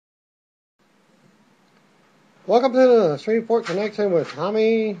Welcome to the Shreveport Connection with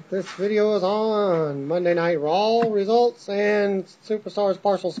Tommy. This video is on Monday Night Raw results and Superstars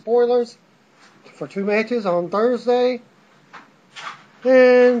partial spoilers for two matches on Thursday.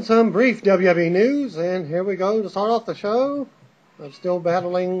 And some brief WWE news. And here we go to start off the show. I'm still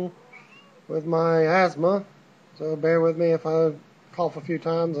battling with my asthma, so bear with me if I cough a few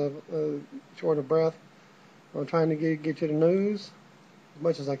times, short of breath. I'm trying to get you the news as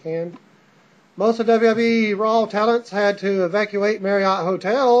much as I can. Most of WWE Raw talents had to evacuate Marriott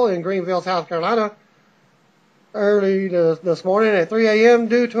Hotel in Greenville, South Carolina early this morning at 3 a.m.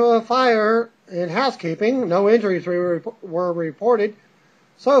 due to a fire in housekeeping. No injuries were reported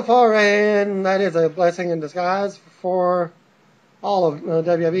so far, and that is a blessing in disguise for all of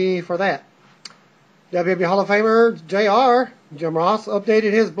WWE for that. WWE Hall of Famer JR, Jim Ross,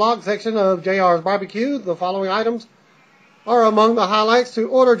 updated his blog section of JR's Barbecue. The following items are among the highlights to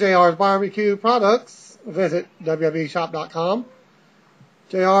order JR's barbecue products. Visit WWEshop.com.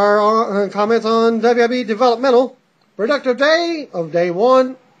 JR comments on WWE developmental. Productive day of day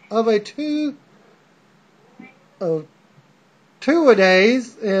one of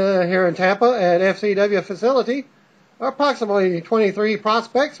two-a-days here in Tampa at FCW facility. Approximately 23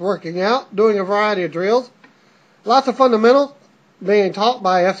 prospects working out, doing a variety of drills. Lots of fundamentals being taught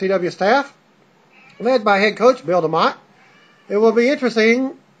by FCW staff, led by head coach Bill DeMott. It will be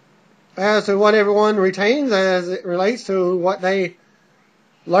interesting as to what everyone retains as it relates to what they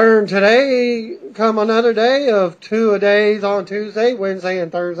learned today come another day of two-a-days on Tuesday, Wednesday,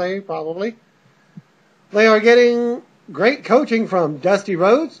 and Thursday, probably. They are getting great coaching from Dusty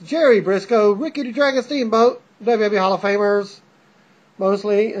Rhodes, Jerry Briscoe, Ricky the Dragon Steamboat, WWE Hall of Famers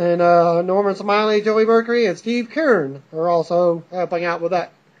mostly, and Norman Smiley, Joey Mercury, and Steve Kern are also helping out with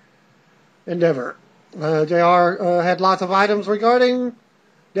that endeavor. JR had lots of items regarding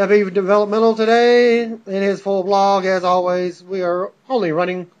WWE developmental today in his full blog. As always, I am only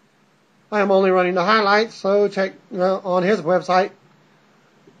running the highlights, so check on his website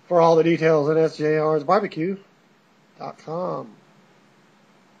for all the details, and that's jrsbarbecue.com.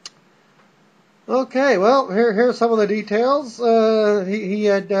 Okay, well, here's some of the details. He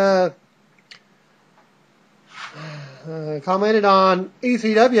had commented on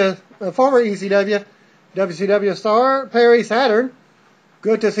ECW, former ECW, WCW star Perry Saturn.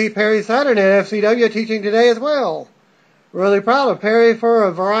 Good to see Perry Saturn at FCW teaching today as well. Really proud of Perry for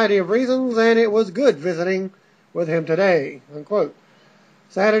a variety of reasons, and it was good visiting with him today. Unquote.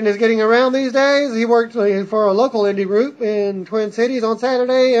 Saturn is getting around these days. He worked for a local indie group in Twin Cities on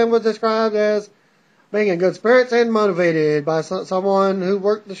Saturday and was described as being in good spirits and motivated by someone who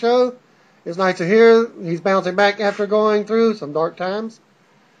worked the show. It's nice to hear he's bouncing back after going through some dark times.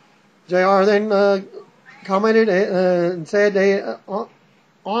 JR then commented and said they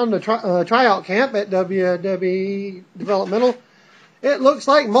on the tryout camp at WWE Developmental, it looks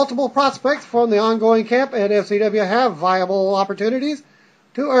like multiple prospects from the ongoing camp at FCW have viable opportunities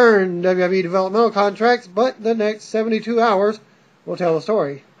to earn WWE Developmental contracts, but the next 72 hours will tell the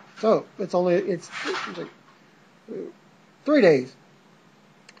story. So it's like 3 days.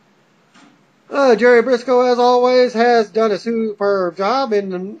 Jerry Briscoe, as always, has done a superb job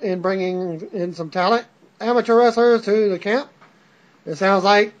in bringing in some talent, amateur wrestlers to the camp. It sounds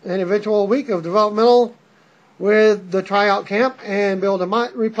like an eventual week of developmental with the tryout camp and Bill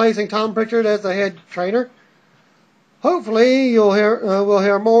DeMott replacing Tom Pritchard as the head trainer. Hopefully, we'll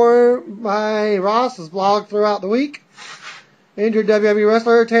hear more by Ross's blog throughout the week. Injured WWE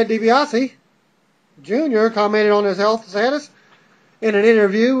wrestler Ted DiBiase Jr. commented on his health status in an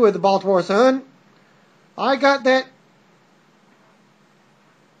interview with the Baltimore Sun. I got that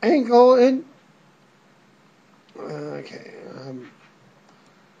ankle in... Okay.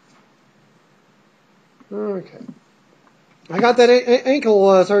 I got that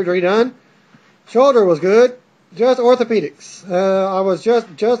ankle surgery done. Shoulder was good. Just orthopedics. I was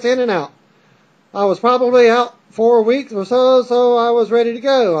just in and out. I was probably out 4 weeks or so I was ready to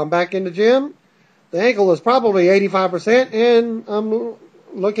go. I'm back in the gym. The ankle is probably 85%, and I'm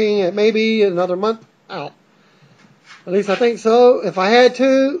looking at maybe another month out. At least I think so. If I had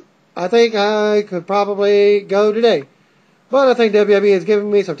to, I think I could probably go today. But I think WWE has given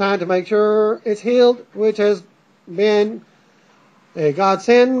me some time to make sure it's healed, which has been a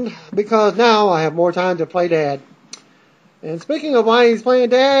godsend because now I have more time to play dad. And speaking of why he's playing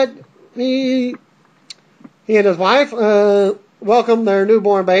dad, he and his wife welcomed their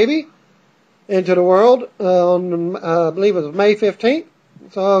newborn baby into the world on, I believe it was May 15th.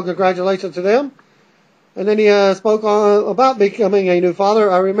 So congratulations to them. And then he spoke about becoming a new father.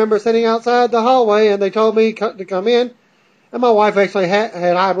 I remember sitting outside the hallway and they told me to come in. And my wife actually had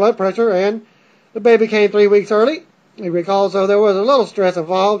high blood pressure and The baby came 3 weeks early, he recalls, so there was a little stress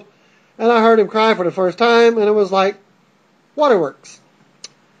involved, and I heard him cry for the first time, and it was like waterworks.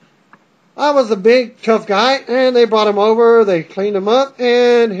 I was a big, tough guy, and they brought him over, they cleaned him up,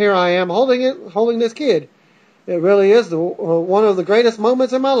 and here I am holding this kid. It really is one of the greatest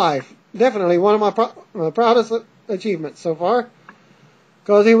moments in my life. Definitely one of my proudest achievements so far.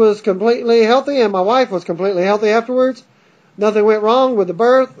 Because he was completely healthy, and my wife was completely healthy afterwards. Nothing went wrong with the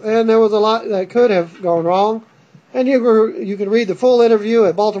birth, and there was a lot that could have gone wrong. And you can read the full interview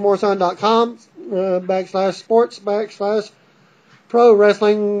at baltimoresun.com /sports /pro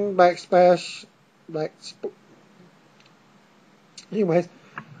wrestling anyways,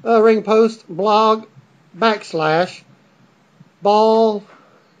 ring post blog /ball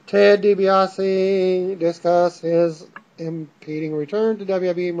Ted DiBiase discuss his impending return to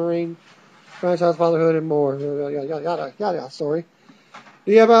WWE Marine franchise fatherhood and more. Yada. Sorry.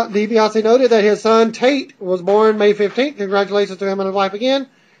 DiBiase noted that his son Tate was born May 15th. Congratulations to him and his wife again.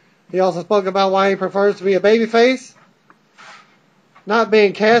 He also spoke about why he prefers to be a babyface, not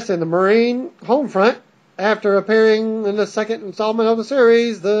being cast in the Marine home front after appearing in the second installment of the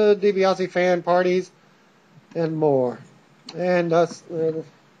series, the DiBiase fan parties, and more. And the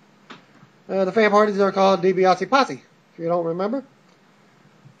fan parties are called DiBiase Posse, if you don't remember.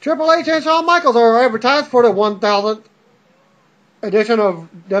 Triple H and Shawn Michaels are advertised for the 1000th edition of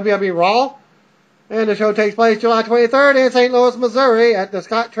WWE Raw, and the show takes place July 23rd in St. Louis, Missouri at the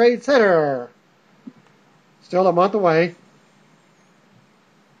Scott Trade Center. Still a month away.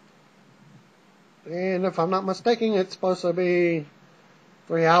 And if I'm not mistaken, it's supposed to be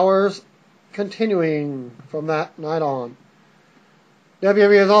 3 hours continuing from that night on.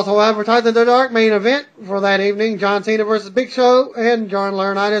 WWE is also advertising the dark main event for that evening, John Cena versus Big Show and John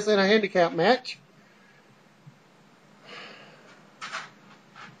Laurinaitis in a handicap match.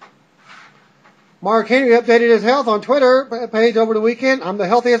 Mark Henry updated his health on Twitter page over the weekend. I'm the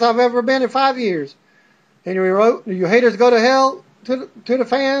healthiest I've ever been in 5 years. Henry wrote, "You haters go to hell. To the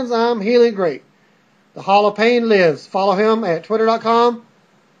fans, I'm healing great. The Hall of Pain lives." Follow him at twitter.com,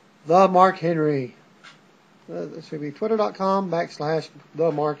 the Mark Henry. It should be twitter.com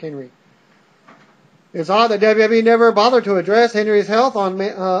 /the Mark Henry. It's odd that WWE never bothered to address Henry's health on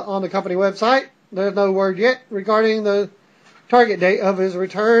the company website. There's no word yet regarding the target date of his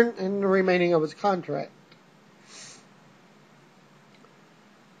return and the remaining of his contract.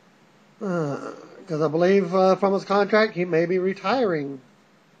 Because I believe from his contract he may be retiring.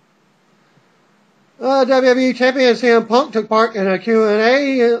 WWE Champion CM Punk took part in a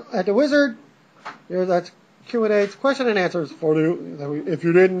Q&A at the Wizard. That's Q&A. It's question and answers for you, if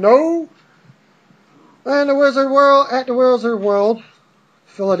you didn't know. And the Wizard World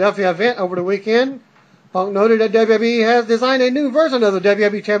Philadelphia event over the weekend. Punk noted that WWE has designed a new version of the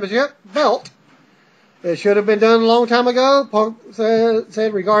WWE Championship belt. It should have been done a long time ago, Punk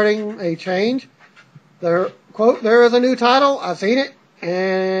said regarding a change. Quote, "There is a new title. I've seen it,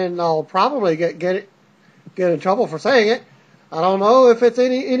 and I'll probably get in trouble for saying it. I don't know if it's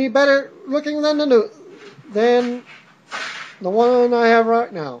any better looking than the one I have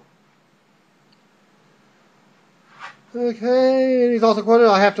right now." Okay, and he's also quoted,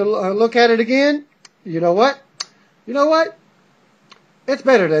 "I have to look at it again. You know what? It's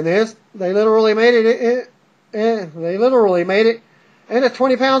better than this. They literally made it, and it's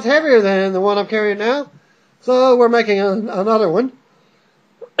 20 pounds heavier than the one I'm carrying now. So we're making another one.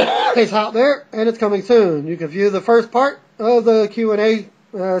 It's out there, and it's coming soon. You can view the first part of the Q&A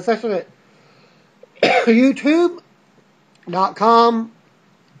session at youtube.com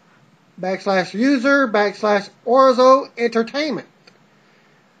 /user/Orzo Entertainment.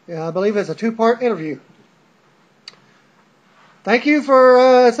 Yeah, I believe it's a 2-part interview. Thank you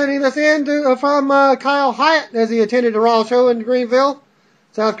for sending this in from Kyle Hyatt as he attended the Raw show in Greenville,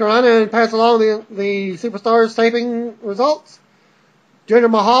 South Carolina, and passed along the Superstars taping results. Jinder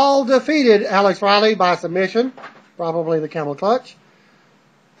Mahal defeated Alex Riley by submission, probably the camel clutch.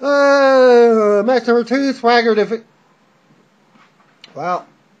 Match number 2, Swagger defeat. Wow,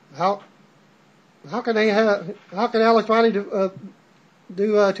 how can Alex Riley do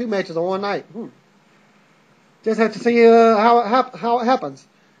 2 matches on one night? Just have to see how it happens.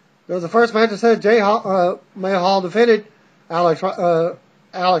 There was the first match that said Mahal defeated Alex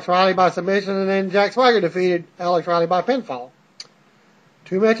Riley by submission, and then Jack Swagger defeated Alex Riley by pinfall.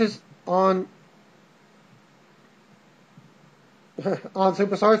 2 matches on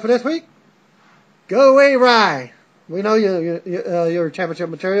Superstars for this week. Go away, Rye. We know you're championship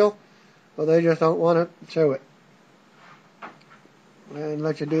material, but they just don't want to show it and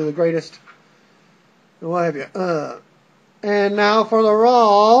let you do the greatest. What have you? And now for the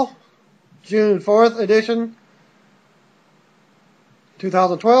Raw June 4th edition,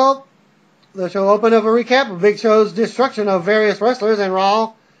 2012. The show opened up a recap of Big Show's destruction of various wrestlers in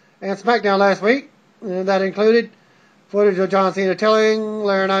Raw and SmackDown last week. And that included footage of John Cena telling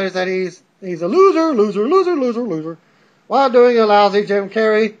Laurinaitis that he's a loser, while doing a lousy Jim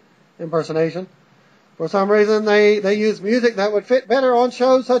Carrey impersonation. For some reason, they used music that would fit better on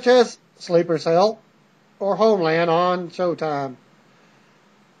shows such as Sleeper Cell or Homeland on Showtime.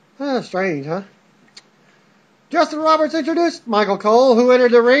 Strange, huh? Justin Roberts introduced Michael Cole, who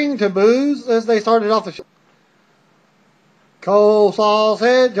entered the ring to boos as they started off the show. Cole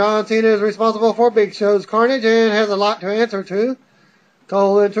said John Cena is responsible for Big Show's carnage and has a lot to answer to.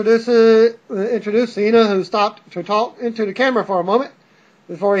 Cole introduced Cena, who stopped to talk into the camera for a moment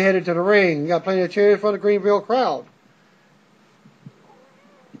before he headed to the ring. He got plenty of cheers from the Greenville crowd.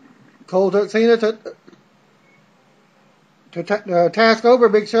 Cole took Cena to task over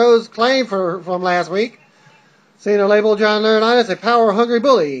Big Show's claim from last week. Cena labeled John Laurinaitis a power-hungry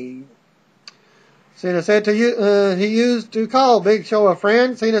bully. Cena said he used to call Big Show a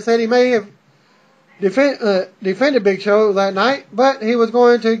friend. Cena said he may have defended Big Show that night, but he was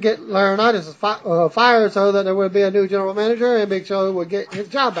going to get Laurinaitis fired so that there would be a new general manager and Big Show would get his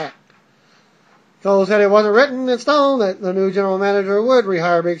job back. Cole said it wasn't written in stone that the new general manager would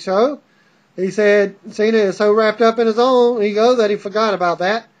rehire Big Show. He said Cena is so wrapped up in his own ego that he forgot about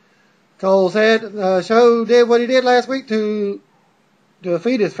that. Cole said Show did what he did last week to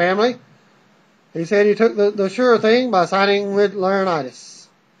feed his family. He said he took the sure thing by signing with Laurinaitis.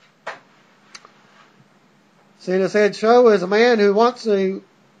 Cena said Show is a man who wants a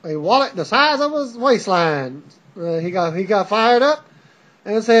wallet the size of his waistline. He got fired up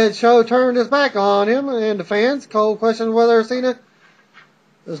and said Show turned his back on him and the fans. Cole questioned whether Cena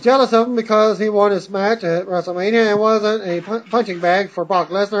was jealous of him because he won his match at WrestleMania and wasn't a punching bag for Brock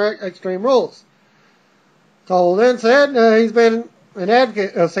Lesnar at Extreme Rules. Cole then said he's been an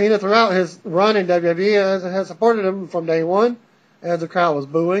advocate of Cena throughout his run in WWE, has supported him from day one, as the crowd was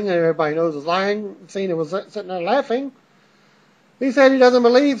booing and everybody knows he's lying. Cena was sitting there laughing. He said he doesn't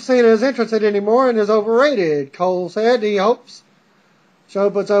believe Cena is interested anymore and is overrated. Cole said he hopes Show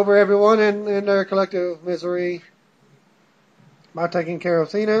puts over everyone in their collective misery by taking care of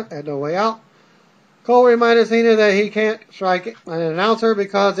Cena at No Way Out. Cole reminded Cena that he can't strike an announcer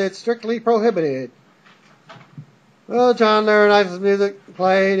because it's strictly prohibited. Well, John Laurinaitis' music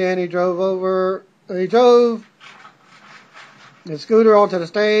played and he drove his scooter onto the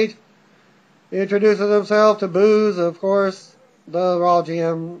stage. He introduces himself to boos, of course, the Raw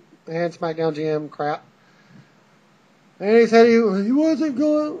GM and SmackDown GM crap. And he said he was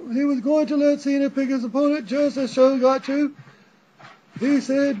going to let Cena pick his opponent just as Show got to. He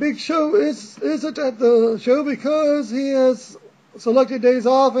said Big Show isn't at the show because he has selected days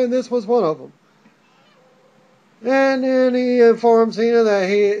off and this was one of them. And then he informed Cena that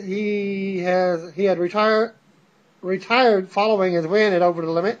he had retired following his win at Over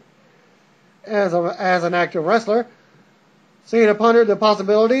the Limit as an active wrestler. Cena pondered the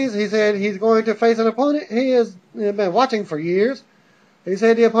possibilities. He said he's going to face an opponent he has been watching for years. He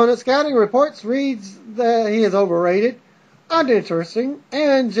said the opponent's scouting reports reads that he is overrated, uninteresting,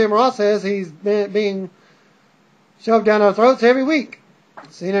 and Jim Ross says he's being shoved down our throats every week.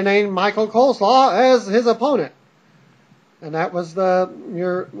 Cena named Michael Coleslaw as his opponent. And that was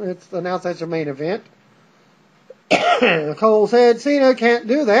it's announced as your main event. Cole said Cena can't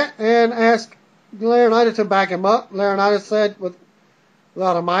do that and asked Laurinaitis to back him up. Laurinaitis said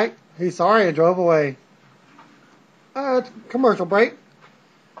without a mic, he's sorry and drove away. Commercial break.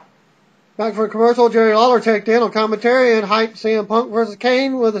 Back for a commercial, Jerry Lawler checked in on commentary and hyped CM Punk versus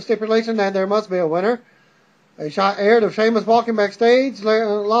Kane with a stipulation that there must be a winner. A shot aired of Sheamus walking backstage.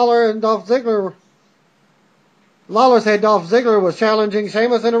 Lawler said Dolph Ziggler was challenging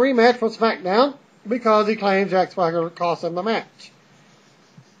Sheamus in a rematch for SmackDown because he claims Jack Swagger cost him the match.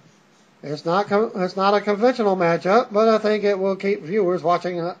 It's not a conventional matchup, but I think it will keep viewers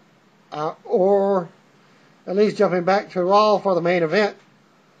watching or at least jumping back to Raw for the main event.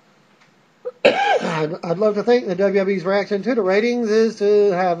 I'd love to think that WWE's reaction to the ratings is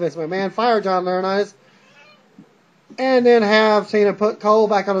to have Vince McMahon fire John Laurinaitis and then have Cena put Cole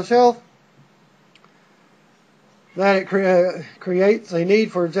back on the shelf. That it creates a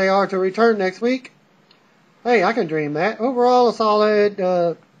need for JR to return next week. Hey, I can dream that. Overall, a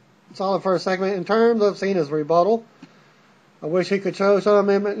solid first segment in terms of Cena's rebuttal. I wish he could show some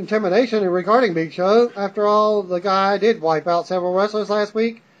intimidation regarding Big Show. After all, the guy did wipe out several wrestlers last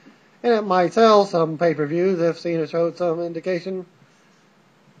week, and it might sell some pay-per-views if Cena showed some indication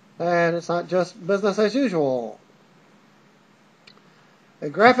that it's not just business as usual. A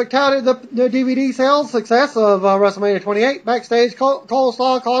graphic touted the DVD sales success of WrestleMania 28. Backstage, Cole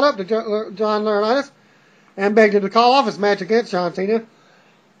Slaw called up to John Laurinaitis and begged him to call off his match against John Cena.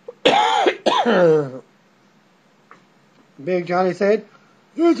 Big Johnny said,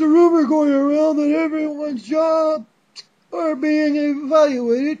 "There's a rumor going around that everyone's jobs are being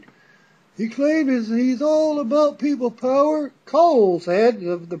evaluated." He claimed he's all about people power. Cole said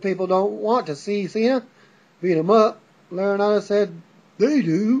the people don't want to see Cena beat him up. Laurinaitis said they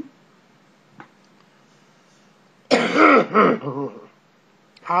do.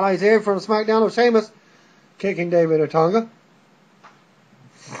 Highlights here from SmackDown of Sheamus kicking David Otunga.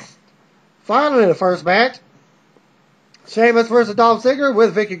 Finally, the first match. Sheamus versus Dolph Ziggler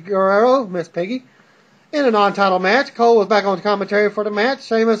with Vicky Guerrero, Miss Piggy. In a non-title match, Cole was back on commentary for the match.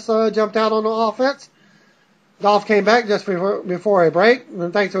 Sheamus jumped out on the offense. Dolph came back just before a break,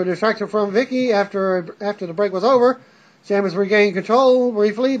 and thanks to a distraction from Vicky after the break was over, Sheamus regained control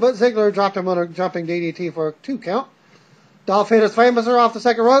briefly, but Ziggler dropped him on a jumping DDT for a 2 count. Dolph hit his famouser off the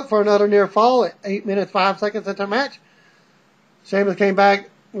second rope for another near fall at 8 minutes 5 seconds into the match. Sheamus came back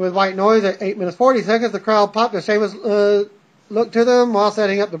with white noise at 8 minutes 40 seconds. The crowd popped as Sheamus looked to them while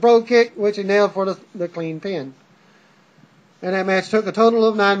setting up the Brogue Kick, which he nailed for the clean pin. And that match took a total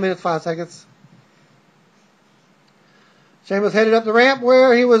of 9 minutes 5 seconds. Sheamus headed up the ramp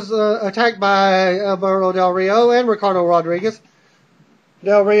where he was attacked by Alberto Del Rio and Ricardo Rodriguez.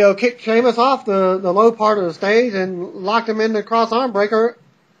 Del Rio kicked Sheamus off the low part of the stage and locked him in the cross arm breaker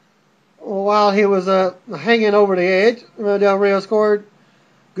while he was hanging over the edge. Del Rio scored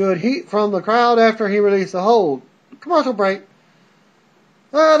good heat from the crowd after he released the hold. Commercial break.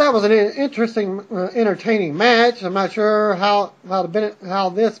 That was an interesting, entertaining match. I'm not sure how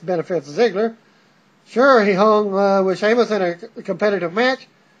this benefits Ziggler. Sure, he hung with Sheamus in a competitive match,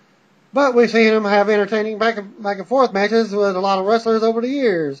 but we've seen him have entertaining back and forth matches with a lot of wrestlers over the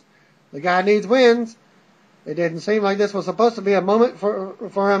years. The guy needs wins. It didn't seem like this was supposed to be a moment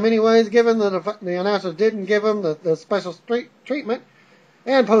for him anyways, given that the announcers didn't give him the special treatment.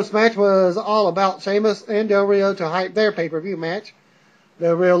 And post-match was all about Sheamus and Del Rio to hype their pay-per-view match.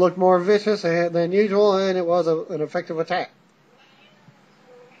 Del Rio looked more vicious than usual, and it was an effective attack.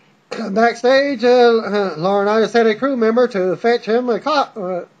 Backstage, Laurinaitis sent a crew member to fetch him a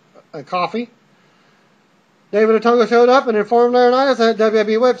coffee. David Otunga showed up and informed Laurinaitis that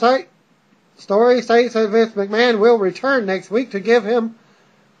WWE website story states that Vince McMahon will return next week to give him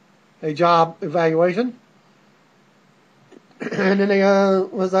a job evaluation. And then he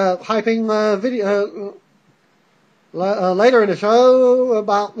was hyping video later in the show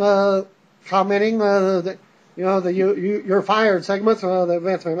about commenting that you're fired segments that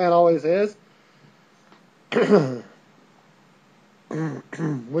Vince McMahon always is,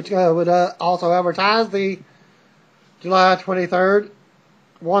 which would also advertise the July 23rd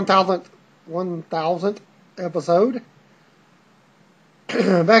 1000th episode.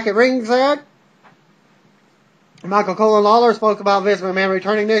 Back at ringside, Michael Cole and Lawler spoke about Vince McMahon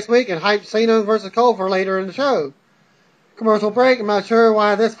returning next week and hyped Cena versus Cole for later in the show. Commercial break. I'm not sure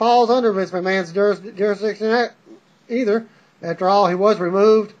why this falls under Vince McMahon's jurisdiction either. After all, he was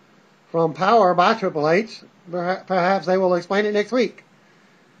removed from power by Triple H. Perhaps they will explain it next week.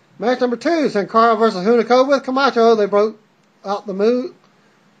 Match number 2, Sin Cara versus Hunico with Camacho. They broke out the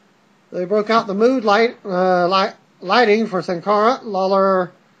mood lighting for Sin Cara.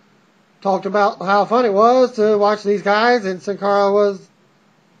 Lawler talked about how fun it was to watch these guys, and Sin Cara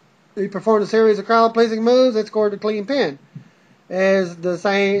he performed a series of crowd-pleasing moves and scored a clean pin, as the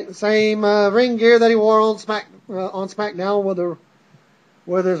same ring gear that he wore on SmackDown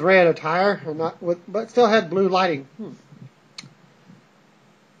with his red attire, but still had blue lighting.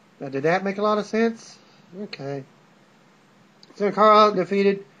 Now, did that make a lot of sense? Okay. Sin Cara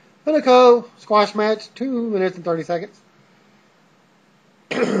defeated Hunico, squash match, 2 minutes and 30 seconds.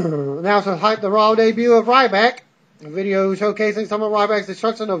 Announcers hyped the Raw debut of Ryback, a video showcasing some of Ryback's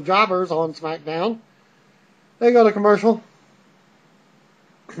destruction of jobbers on SmackDown. They go to commercial.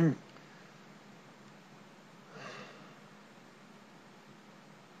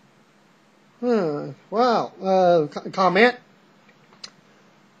 Wow. Comment.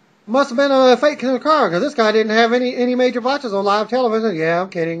 Must have been a fake Sin Cara, because this guy didn't have any major botches on live television. Yeah, I'm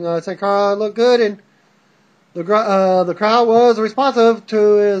kidding. Sin Cara looked good, and the crowd was responsive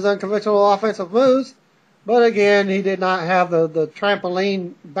to his unconventional offensive moves. But again, he did not have the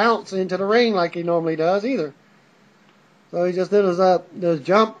trampoline bounce into the ring like he normally does either. So he just did his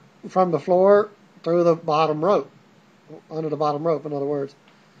jump from the floor through the bottom rope. Under the bottom rope, in other words.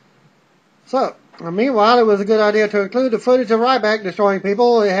 So, meanwhile, it was a good idea to include the footage of Ryback destroying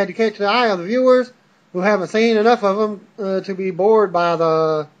people. It had to catch the eye of the viewers who haven't seen enough of them to be bored by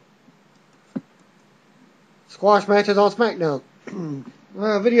the squash matches on SmackDown.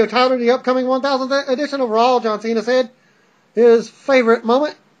 Video titled the upcoming 1000th edition of Raw, John Cena said his favorite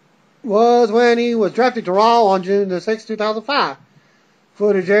moment was when he was drafted to Raw on June the 6th, 2005.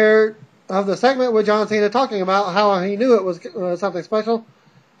 Footage aired of the segment with John Cena talking about how he knew it was something special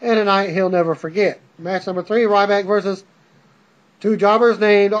and a night he'll never forget. Match number 3, Ryback versus two jobbers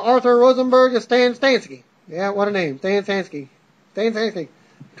named Arthur Rosenberg and Stan Stansky. Yeah, what a name. Stan Stansky. Stan Stansky.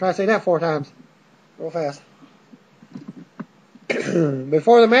 Try to say that 4 times. Real fast.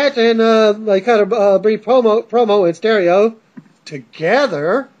 Before the match, and they cut a brief promo in stereo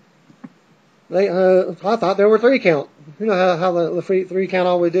together. I thought there were 3 count. You know how the 3 count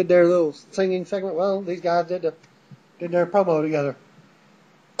always did their little singing segment? Well, these guys did their promo together.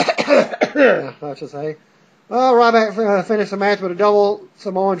 I should say. Ryback finished the match with a double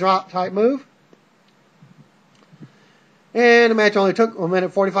Samoan drop type move. And the match only took 1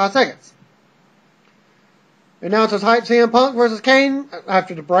 minute 45 seconds. Announcers hyped CM Punk versus Kane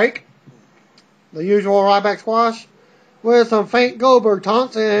after the break. The usual Ryback squash with some faint Goldberg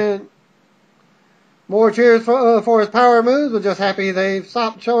taunts and more cheers for his power moves. We're just happy they've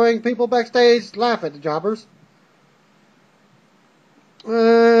stopped showing people backstage laugh at the jobbers.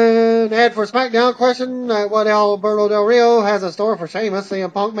 An ad for SmackDown question what Alberto Del Rio has in store for Sheamus.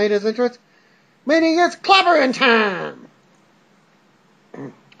 CM Punk made his entrance, meaning it's clobbering time.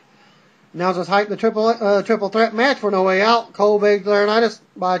 Announcers hyped the triple threat match for No Way Out. Cole begged Laurinaitis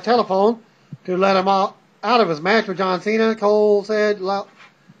by telephone to let him out of his match with John Cena. Cole said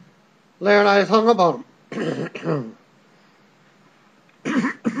Laurinaitis hung up on him.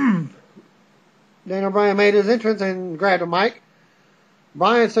 Daniel Bryan made his entrance and grabbed a mic.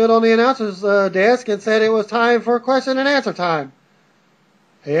 Bryan stood on the announcer's desk and said it was time for question and answer time.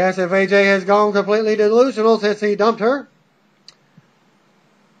 He asked if AJ has gone completely delusional since he dumped her.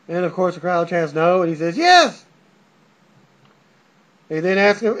 And of course the crowd chants no, and he says yes. He then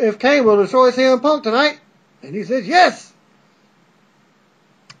asked if Kane will destroy CM Punk tonight, and he says yes.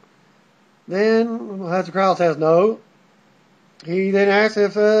 Then, as the crowd says no, he then asks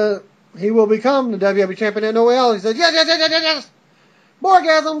if he will become the WWE champion at No Way Out. He says yes.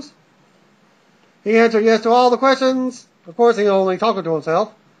 Orgasms. He answered yes to all the questions. Of course, he was only talking to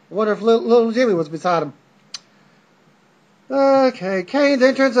himself. I wonder if little Jimmy was beside him. Okay, Kane's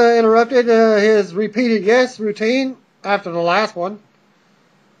entrance interrupted his repeated yes routine after the last one.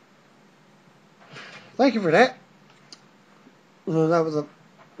 Thank you for that. That was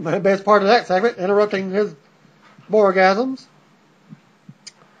the best part of that segment, interrupting his orgasms.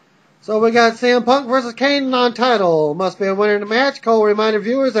 So we got CM Punk versus Kane non-title. Must be a winner in the match. Cole reminded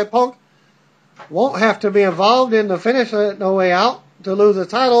viewers that Punk won't have to be involved in the finish at No Way Out to lose his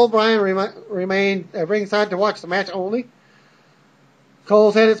title. Bryan remained at ringside to watch the match only.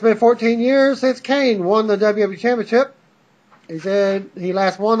 Cole said it's been 14 years since Kane won the WWE Championship. He said he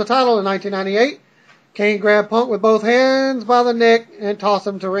last won the title in 1998. Kane grabbed Punk with both hands by the neck and tossed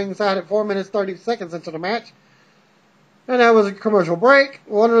him to ringside at 4 minutes 30 seconds into the match. And that was a commercial break.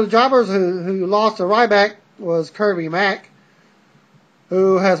 One of the jobbers who lost to Ryback was Kirby Mack,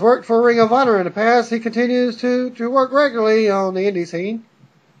 who has worked for Ring of Honor in the past. He continues to work regularly on the indie scene.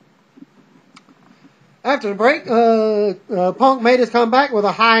 After the break, Punk made his comeback with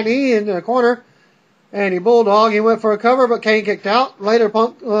a high knee in the corner, and he bulldog. He went for a cover, but Kane kicked out. Later,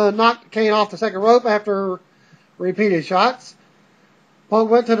 Punk knocked Kane off the second rope after repeated shots. Punk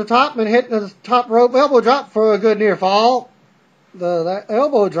went to the top and hit the top rope elbow drop for a good near fall. The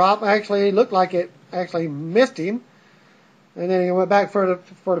elbow drop actually looked like it actually missed him, and then he went back for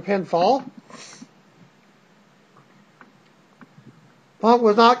the pinfall. Punk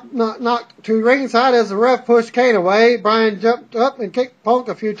was knocked to ringside as the ref pushed Kane away. Bryan jumped up and kicked Punk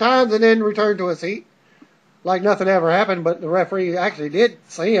a few times and then returned to his seat like nothing ever happened, but the referee actually did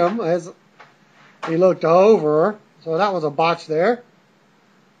see him as he looked over, so that was a botch there.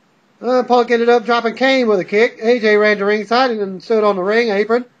 Punk ended up dropping Kane with a kick. AJ ran to ringside and stood on the ring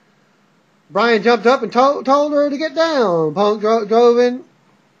apron. Bryan jumped up and told her to get down. Punk drove in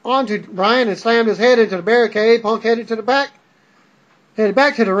onto Bryan and slammed his head into the barricade. Punk headed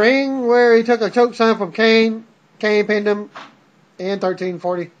back to the ring where he took a choke slam from Kane. Kane pinned him in 13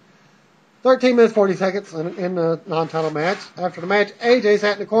 minutes 40 seconds in the non-title match. After the match, AJ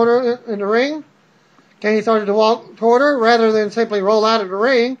sat in the corner in the ring. Kane started to walk toward her rather than simply roll out of the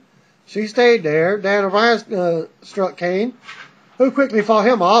ring. She stayed there. Dan O'Brien struck Kane, who quickly fought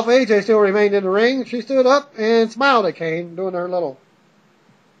him off. AJ still remained in the ring. She stood up and smiled at Kane, doing her little.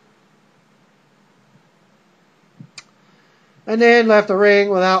 And then left the ring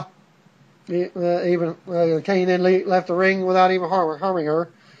without Kane then left the ring without even harming her.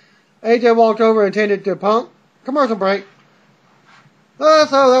 AJ walked over and tended to Punk. Commercial break. So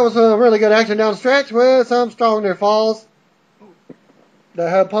that was a really good action down the stretch with some strong near falls that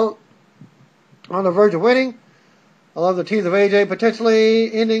had Punk on the verge of winning. I love the tease of AJ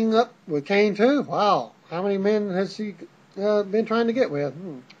potentially ending up with Kane too. Wow, how many men has she been trying to get with?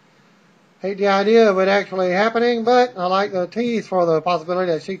 Hate the idea of it actually happening, but I like the tease for the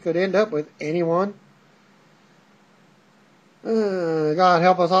possibility that she could end up with anyone. God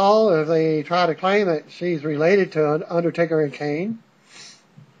help us all if they try to claim that she's related to Undertaker and Kane.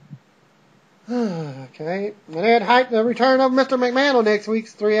 Okay. And Ed hyped the return of Mr. McMahon on next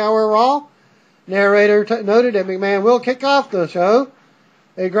week's 3-hour Raw. Narrator noted that McMahon will kick off the show.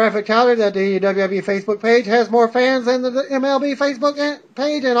 A graphic touted that the WWE Facebook page has more fans than the MLB Facebook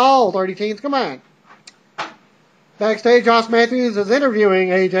page and all 30 teams combined. Backstage, Josh Matthews is interviewing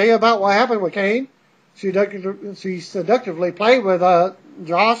AJ about what happened with Kane. She seductively played with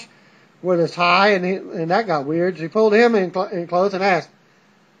Josh with his tie, and that got weird. She pulled him in close and asked,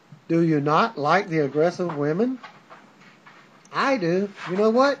 "Do you not like the aggressive women?" "I do. You know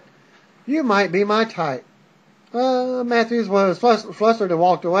what? You might be my type." Matthews was flustered and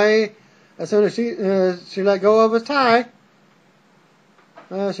walked away. As soon as she let go of his tie,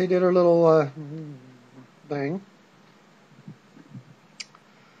 she did her little thing.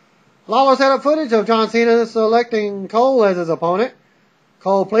 Lawler set up footage of John Cena selecting Cole as his opponent.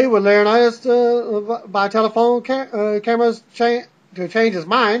 Cole pleaded with Laurinaitis by telephone cameras to change his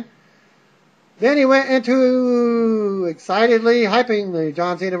mind. Then he went into excitedly hyping the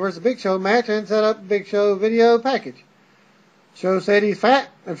John Cena vs. Big Show match and set up Big Show video package. Show said he's fat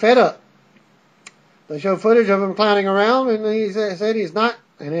and fed up. They showed footage of him clowning around, and he said he's not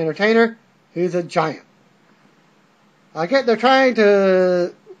an entertainer, he's a giant. I get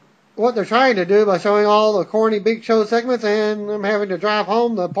what they're trying to do by showing all the corny Big Show segments, and I'm having to drive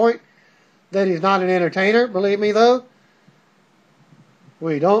home the point that he's not an entertainer. Believe me, though,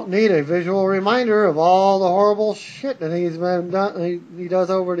 we don't need a visual reminder of all the horrible shit that he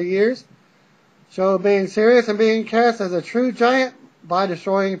does over the years. Show being serious and being cast as a true giant by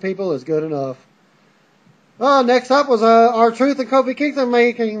destroying people is good enough. Next up was R-Truth and Kofi Kingston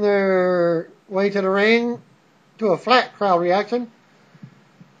making their way to the ring to a flat crowd reaction.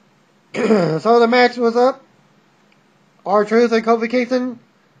 So the match was up. R-Truth and Kofi Kingston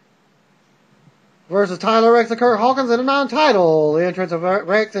versus Tyler Rex and Kurt Hawkins in a non-title. The entrance of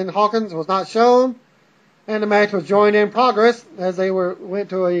Rex and Hawkins was not shown, and the match was joined in progress as they went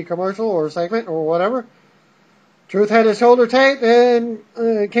to a commercial or segment or whatever. Truth had his shoulder taped, and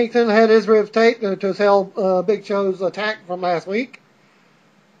Kingston had his ribs taped to sell Big Show's attack from last week.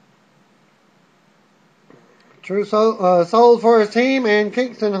 Truth sold for his team, and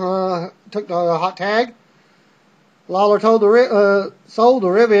Kingston took the hot tag. Lawler sold the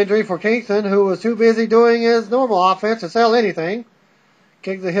rib injury for Kingston, who was too busy doing his normal offense to sell anything.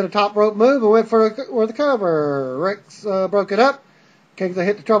 Kingston hit a top rope move and went for the cover. Rex broke it up. Kingston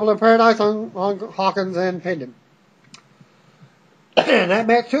hit the Trouble in Paradise on Hawkins and pinned him. And that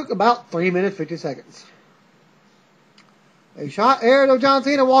match took about 3 minutes, 50 seconds. A shot aired of John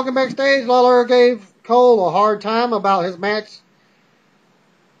Cena walking backstage. Lawler gave Cole a hard time about his match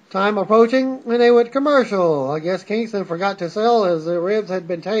time approaching, and they went commercial. I guess Kingston forgot to sell as the ribs had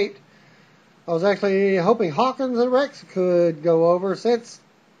been taped. I was actually hoping Hawkins and Rex could go over since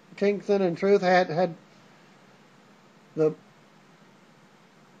Kingston and Truth had the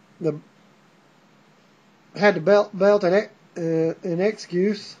belt an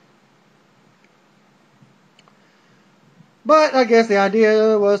excuse. But I guess the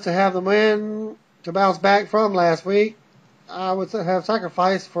idea was to have them win to bounce back from last week. I would have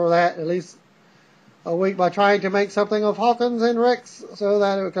sacrificed for that at least a week by trying to make something of Hawkins and Rex so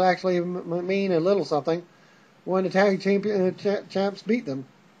that it could actually mean a little something when the tag team champs beat them.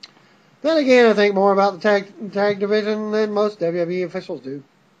 Then again, I think more about the tag division than most WWE officials do.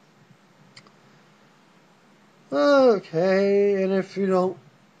 Okay, and if you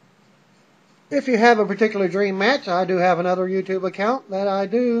have a particular dream match, I do have another YouTube account that I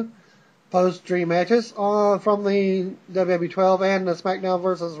do post dream matches from the WWE 12 and the SmackDown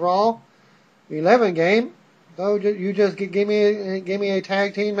vs. Raw 11 game. So you just give me a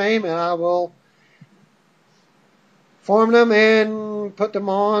tag team name, and I will form them and put them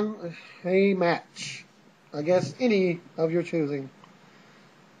on a match. I guess any of your choosing.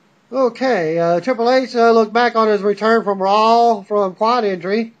 Okay, Triple H looked back on his return from Raw from quad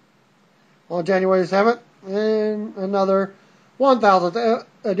injury on January 7th, and another 1,000th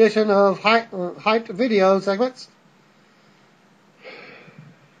edition of hyped video segments.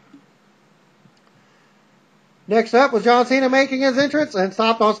 Next up was John Cena making his entrance and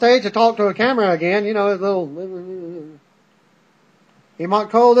stopped on stage to talk to a camera again. You know, his little... He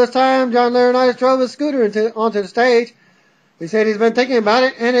mocked Cole this time. John Laurinaitis drove his scooter onto the stage. He said he's been thinking about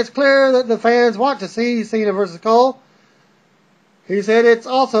it, and it's clear that the fans want to see Cena versus Cole. He said it's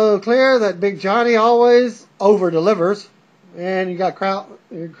also clear that Big Johnny always over-delivers. And you got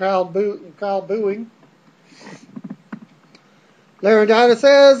crowd booing. Laurinaitis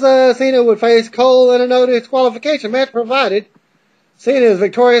says Cena would face Cole in a no disqualification match provided Cena is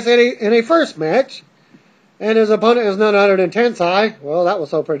victorious in a first match. And his opponent is none other than Tensai. Well, that was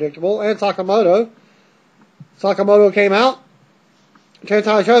so predictable. And Sakamoto. Sakamoto came out.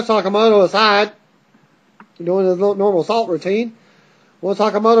 Tensai shoved Sakamoto aside, doing his normal salt routine. Once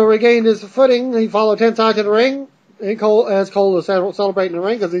Sakamoto regained his footing, he followed Tensai to the ring. And Cole was celebrating the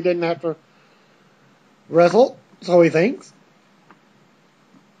ring because he didn't have to wrestle, so he thinks.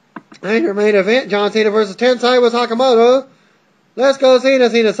 And your main event, John Cena versus Tensai with Sakamoto. Let's go Cena.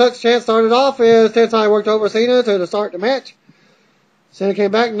 Cena's such chance started off as Tensai worked over Cena to start the match. Cena came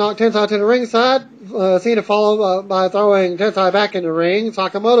back and knocked Tensai to the ringside. Cena followed by throwing Tensai back in the ring.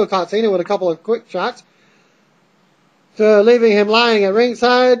 Sakamoto caught Cena with a couple of quick shots, leaving him lying at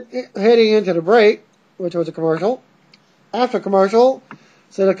ringside, heading into the break, which was a commercial. After commercial,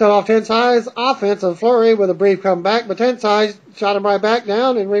 Cena cut off Tensai's offensive flurry with a brief comeback, but Tensai shot him right back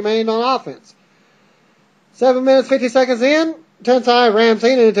down and remained on offense. 7 minutes, 50 seconds in, Tensai rammed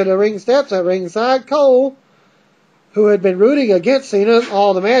Cena into the ring steps at ringside. Cole, who had been rooting against Cena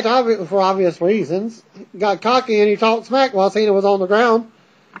all the match for obvious reasons, got cocky and he talked smack while Cena was on the ground,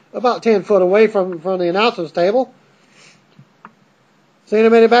 about 10 foot away from the announcer's table. Cena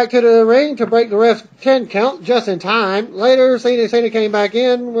made it back to the ring to break the ref's 10 count just in time. Later, Cena came back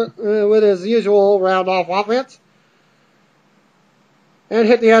in with his usual round-off offense and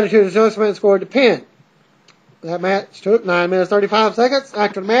hit the Attitude Adjustment and scored the pin. That match took 9 minutes 35 seconds.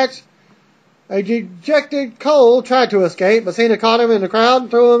 After the match, a dejected Cole tried to escape, but Cena caught him in the crowd and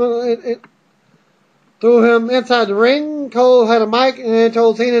threw him inside the ring. Cole had a mic and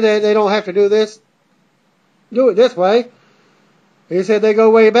told Cena that they don't have to do it this way. He said they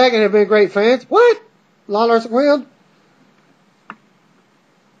go way back and have been great fans. What? Lawler squealed.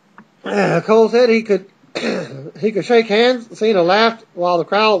 Cole said he could shake hands. Cena laughed while the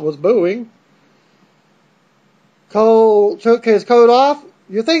crowd was booing. Cole took his coat off.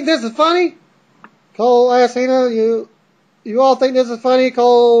 You think this is funny? Cole asked Cena. You all think this is funny?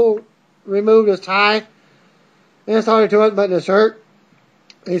 Cole removed his tie and started to unbutton his shirt.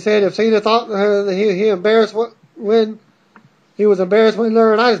 He said if Cena thought he was embarrassed when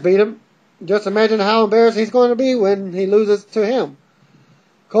Laurinaitis beat him, just imagine how embarrassed he's going to be when he loses to him.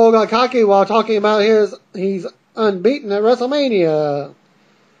 Cole got cocky while talking about he's unbeaten at WrestleMania.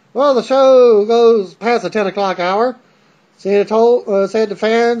 Well, the show goes past the 10 o'clock hour. Cena said the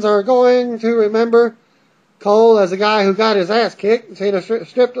fans are going to remember Cole as the guy who got his ass kicked. Cena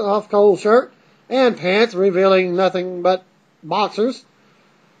stripped off Cole's shirt and pants, revealing nothing but boxers.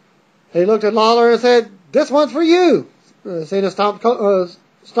 He looked at Lawler and said, "This one's for you." Cena stomped Cole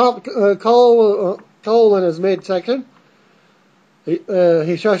in his midsection. He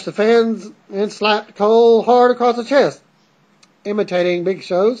shushed the fans and slapped Cole hard across the chest, imitating Big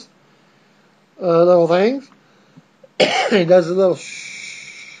Show's little things. He does a little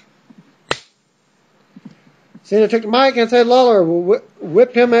shh. Cena took the mic and said Lawler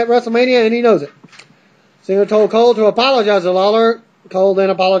whipped him at WrestleMania and he knows it. Cena told Cole to apologize to Lawler. Cole then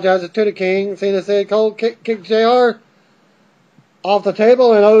apologized to the King. Cena said Cole kicked JR off the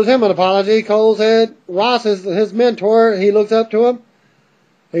table and owes him an apology. Cole said Ross is his mentor. He looks up to him.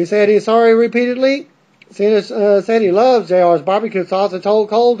 He said he's sorry repeatedly. Cena said he loves JR's barbecue sauce and told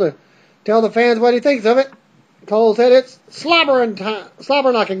Cole to tell the fans what he thinks of it. Cole said it's slobber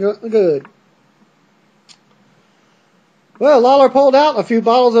knocking good. Well, Lawler pulled out a few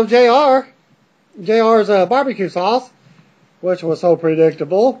bottles of JR's barbecue sauce, which was so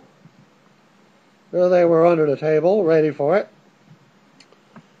predictable. Well, they were under the table, ready for it.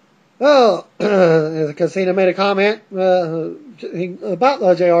 Well, because Cena made a comment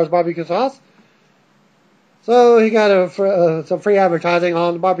about JR's barbecue sauce. So he got some free advertising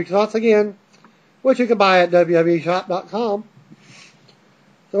on the barbecue sauce again, which you can buy at www.shop.com.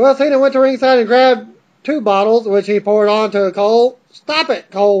 So Cena went to ringside and grabbed 2 bottles, which he poured onto Cole. "Stop it,"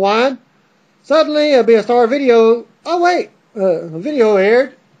 Cole whined. Suddenly, a Be a Star video. Oh wait, a video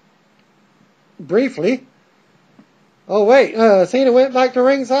aired briefly. Oh wait, Cena went back to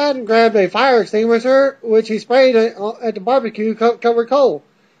ringside and grabbed a fire extinguisher, which he sprayed at the barbecue covered Cole.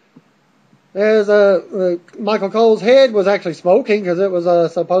 As Michael Cole's head was actually smoking because it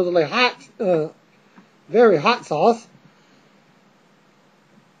was supposedly hot very hot sauce.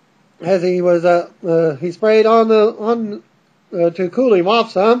 As he sprayed on to cool him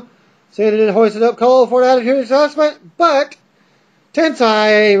off some. Cena then hoisted up Cole for an attitude adjustment, but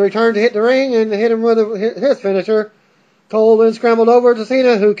Tensai returned to hit the ring and hit him with his finisher. Cole then scrambled over to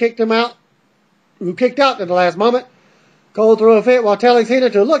Cena, who kicked out at the last moment. Cole threw a fit while telling Cena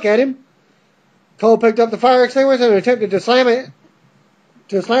to look at him. Cole picked up the fire extinguisher and attempted to slam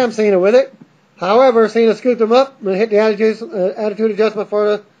Cena with it. However, Cena scooped him up and hit the attitude adjustment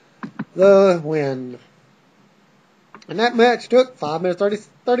for the win. And that match took 5 minutes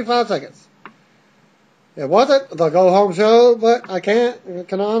 35 seconds. It wasn't the go-home show, but I can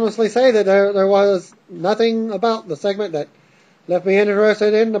honestly say that there was nothing about the segment that left me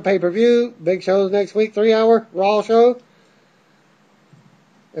interested in the pay-per-view. Big Show's next week, 3-hour Raw show,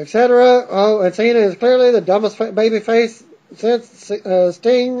 etc. Oh, and Cena is clearly the dumbest babyface since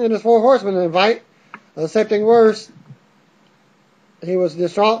Sting and his Four Horsemen invite, accepting worse. He was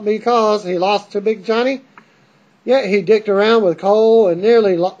distraught because he lost to Big Johnny, yet he dicked around with Cole and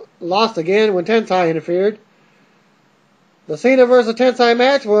nearly lost again when Tensai interfered. The Cena versus Tensai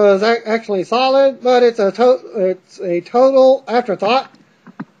match was actually solid, but it's a total afterthought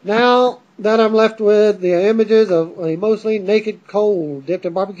now that I'm left with the images of a mostly naked Cole dipped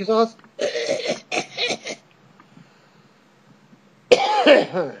in barbecue sauce.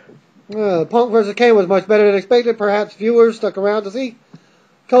 Punk vs. Kane was much better than expected. Perhaps viewers stuck around to see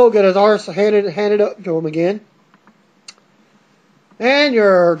Cole get his arse handed up to him again. And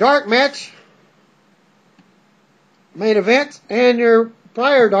your dark match, main event, and your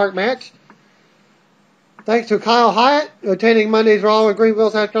prior dark match, thanks to Kyle Hyatt attending Monday's Raw in Greenville,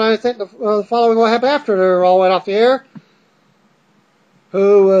 South Carolina, sent the following what happened after the Raw went off the air.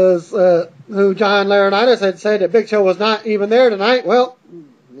 Who John Laurinaitis had said that Big Show was not even there tonight. Well,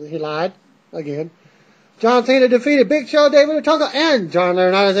 he lied again. John Cena defeated Big Show, David Otunga, and John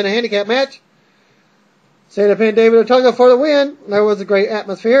Laurinaitis in a handicap match. Cena pinned David Otunga for the win. There was a great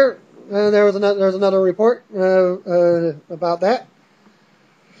atmosphere. There's another report about that.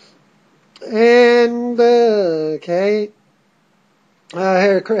 And okay,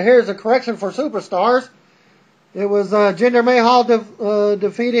 here's a correction for Superstars. It was Jinder Mahal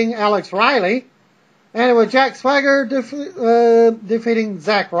defeating Alex Riley, and it was Jack Swagger defeating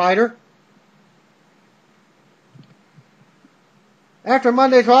Zack Ryder. After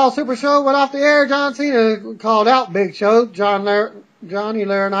Monday's Raw Super Show went off the air, John Cena called out Big Show. Johnny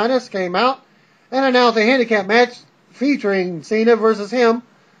Laurinaitis came out and announced a handicap match featuring Cena versus him,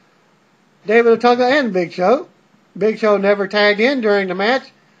 David Otunga, and Big Show. Big Show never tagged in during the match.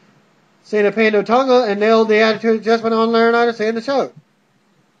 Cena pinned Otunga and nailed the attitude adjustment on Laurinaitis to end the show.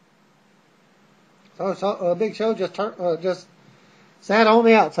 So Big Show just sat on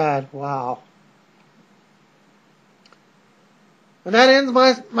the outside. Wow. And that ends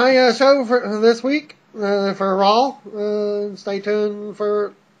my show for this week for Raw. Stay tuned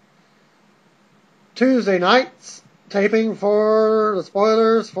for Tuesday night's taping for the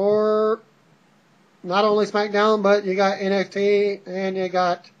spoilers for not only SmackDown, but you got NXT and you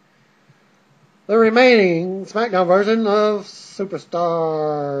got the remaining SmackDown version of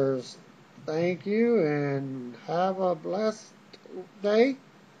Superstars. Thank you and have a blessed day.